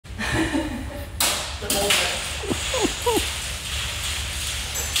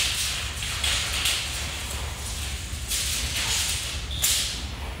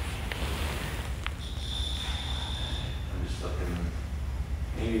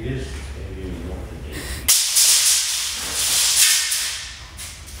it is.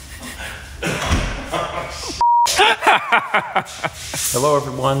 Hello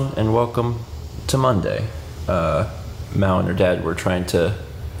everyone and welcome to Monday. Mal and her dad were trying to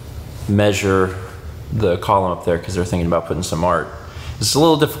measure the column up there because they're thinking about putting some art. It's a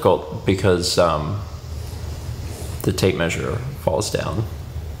little difficult because the tape measure falls down,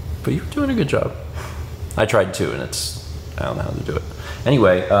 but you're doing a good job. I tried too, and I don't know how to do it.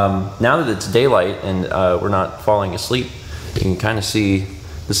 Anyway, now that it's daylight and we're not falling asleep, you can kind of see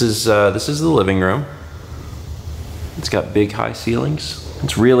this is the living room. It's got big high ceilings.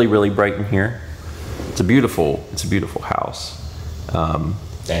 It's really, really bright in here. It's a beautiful house.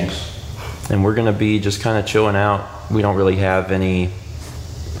 Thanks. And we're gonna be just kind of chilling out. We don't really have any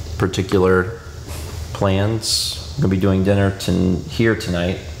particular plans. We're gonna be doing dinner here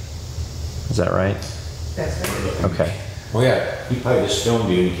tonight. Is that right? That's right. Okay. Oh yeah, he probably just filmed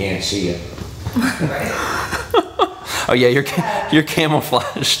you and you can't see it. Oh yeah, you're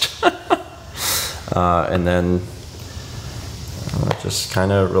camouflaged. And then just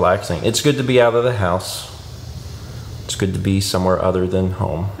kind of relaxing. It's good to be out of the house. It's good to be somewhere other than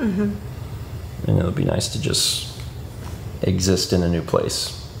home. Mm-hmm. And it'll be nice to just exist in a new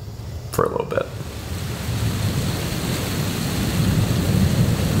place for a little bit.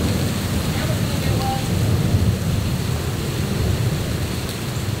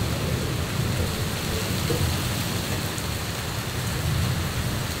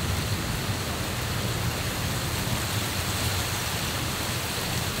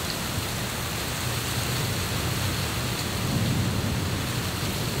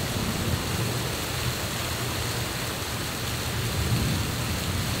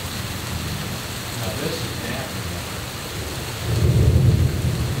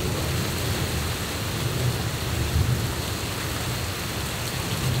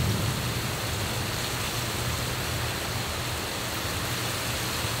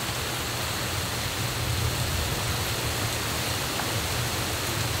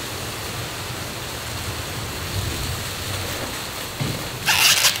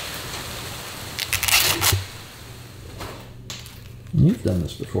 You've done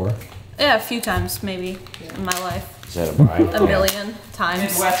this before. Yeah, a few times maybe in my life. Is that a bribe? A million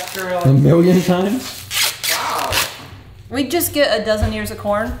times. Midwest girl. A million times? Wow. We'd just get a dozen ears of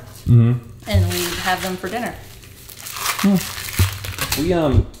corn, and we'd have them for dinner. We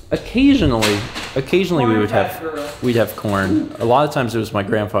occasionally we'd have corn. A lot of times it was my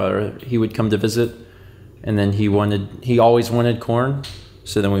grandfather. He would come to visit, and then he always wanted corn,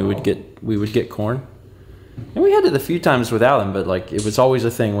 so then we would get corn. And we had it a few times without him, but like it was always a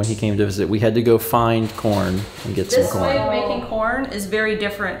thing when he came to visit. We had to go find corn and get some corn. This way of making corn is very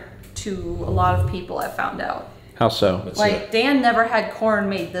different to a lot of people, I've found out. How so? Like Dan never had corn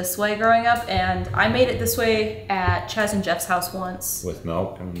made this way growing up, and I made it this way at Chaz and Jeff's house once. With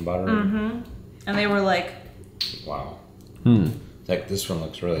milk and butter? Mm-hmm. And they were like, wow. Like this one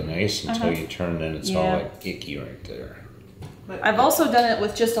looks really nice until you turn it and it's all like icky right there. I've also done it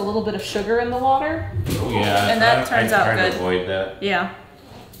with just a little bit of sugar in the water. Yeah, and that turns out I try good. to avoid that. Yeah.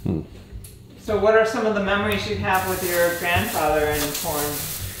 So what are some of the memories you have with your grandfather and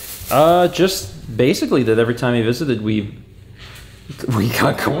corn? Just basically that every time he visited, we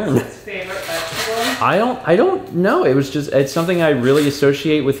got corn. What's his favorite vegetable? I don't know. It's something I really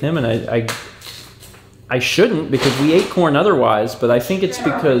associate with him, and I shouldn't because we ate corn otherwise. But I think it's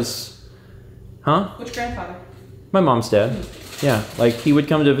because, Which grandfather? My mom's dad. Yeah, like he would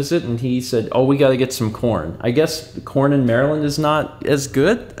come to visit and he said, "Oh, we got to get some corn." I guess corn in Maryland is not as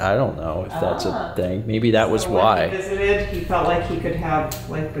good. I don't know if that's a thing. Maybe that was why. When he visited, he felt like he could have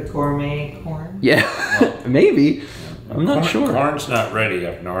like the gourmet corn. Yeah, maybe. I'm not sure. Corn's not ready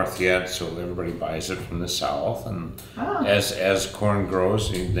up north yet, so everybody buys it from the south. And as corn grows,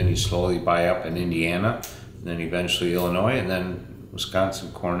 then you slowly buy up in Indiana, and then eventually Illinois, and then Wisconsin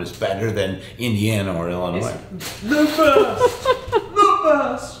corn is better than Indiana or Illinois. The best! The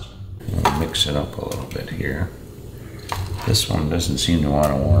best! We'll mix it up a little bit here. This one doesn't seem to want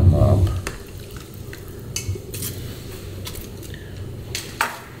to warm up.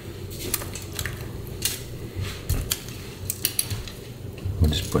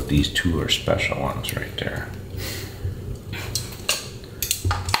 We'll just put these two are special ones right there.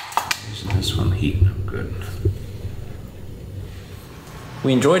 Isn't this one heating up good?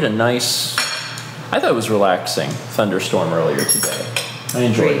 We enjoyed a nice, I thought it was relaxing, thunderstorm earlier today. I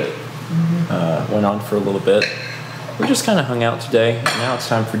enjoyed it. Went on for a little bit. We just kind of hung out today. Now it's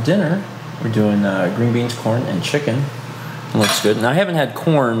time for dinner. We're doing green beans, corn, and chicken. It looks good. And I haven't had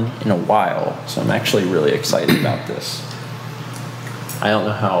corn in a while, so I'm actually really excited about this. I don't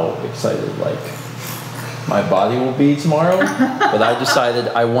know how excited like my body will be tomorrow, but I decided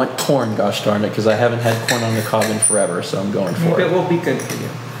I want corn, gosh darn it, because I haven't had corn on the cob in forever, so I'm going for Maybe it. it will be good for you.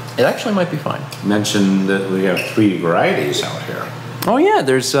 It actually might be fine. Mentioned that we have 3 varieties out here. Oh yeah,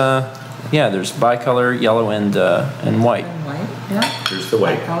 there's bicolor, yellow, and white. And white, yeah. Here's the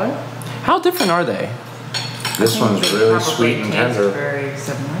white. Color. How different are they? This one's really sweet and tender. Very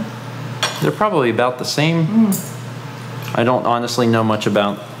similar. They're probably about the same. I don't honestly know much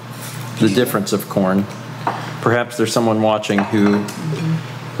about the difference of corn. Perhaps there's someone watching who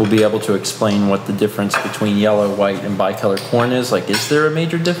will be able to explain what the difference between yellow, white, and bicolor corn is. Like, is there a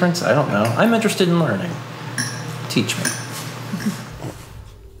major difference? I don't know. I'm interested in learning. Teach me.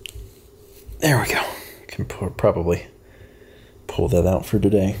 There we go. Can probably pull that out for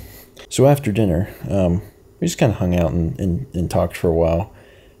today. So after dinner, we just kind of hung out and talked for a while.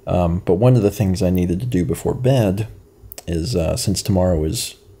 But one of the things I needed to do before bed is, since tomorrow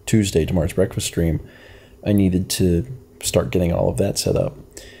is Tuesday, tomorrow's breakfast stream, I needed to start getting all of that set up.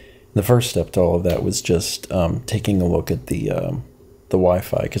 The first step to all of that was just taking a look at the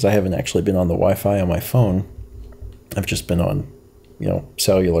Wi-Fi, because I haven't actually been on the Wi-Fi on my phone. I've just been on,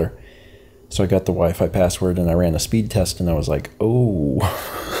 cellular. So I got the Wi-Fi password and I ran a speed test and I was like, oh,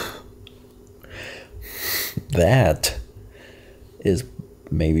 that is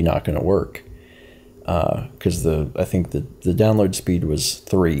maybe not going to work. Because I think the download speed was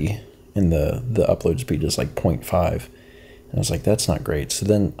 3 and the upload speed is like 0.5. And I was like, that's not great. So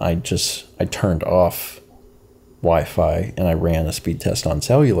then I turned off Wi-Fi and I ran a speed test on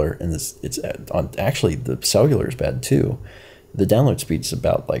cellular, and actually the cellular is bad too. The download speed is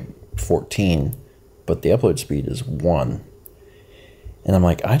about like 14, but the upload speed is 1. And I'm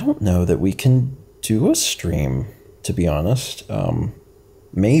like, I don't know that we can do a stream, to be honest.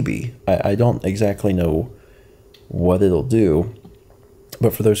 Maybe. I don't exactly know what it'll do.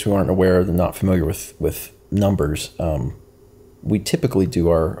 But for those who aren't aware and not familiar with numbers, we typically do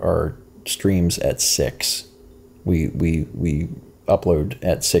our streams at 6. We upload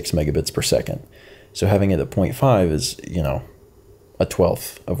at 6 megabits per second. So having it at 0.5 is, a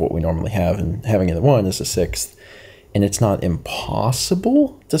 12th of what we normally have, and having it at 1 is a 6th. And it's not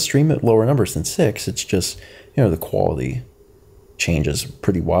impossible to stream at lower numbers than 6. It's just, the quality changes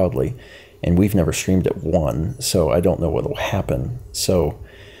pretty wildly. And we've never streamed at 1, so I don't know what will happen. So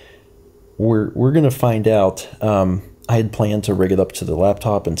we're going to find out. I had planned to rig it up to the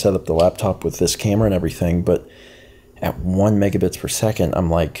laptop and set up the laptop with this camera and everything, but at 1 megabits per second, I'm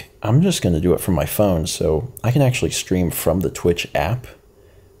like, I'm just going to do it from my phone, so I can actually stream from the Twitch app.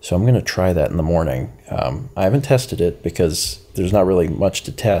 So I'm going to try that in the morning. I haven't tested it because there's not really much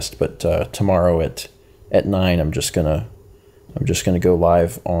to test, but tomorrow at 9, I'm just gonna go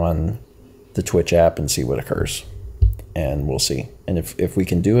live on the Twitch app and see what occurs, and we'll see. And if we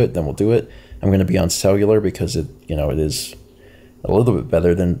can do it, then we'll do it. I'm going to be on cellular because it is a little bit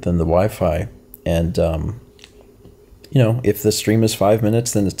better than the Wi-Fi. And if the stream is 5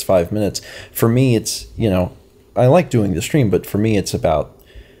 minutes, then it's 5 minutes. For me, it's I like doing the stream, but for me, it's about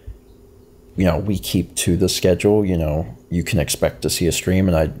we keep to the schedule. You can expect to see a stream,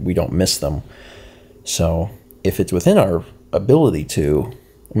 and we don't miss them. So if it's within our ability to,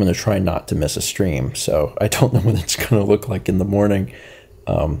 I'm going to try not to miss a stream. So I don't know what it's going to look like in the morning.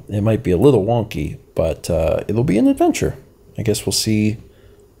 It might be a little wonky, but it'll be an adventure. I guess we'll see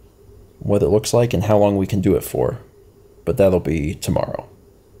what it looks like and how long we can do it for. But that'll be tomorrow.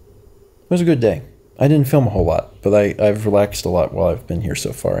 It was a good day. I didn't film a whole lot, but I've relaxed a lot while I've been here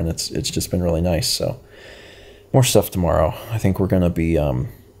so far, and it's just been really nice. So more stuff tomorrow. I think we're going to be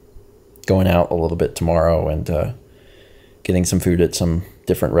going out a little bit tomorrow and getting some food at some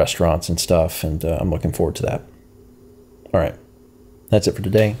different restaurants and stuff, and I'm looking forward to that. All right. That's it for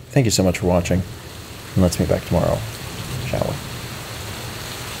today. Thank you so much for watching, and let's meet back tomorrow, shall we?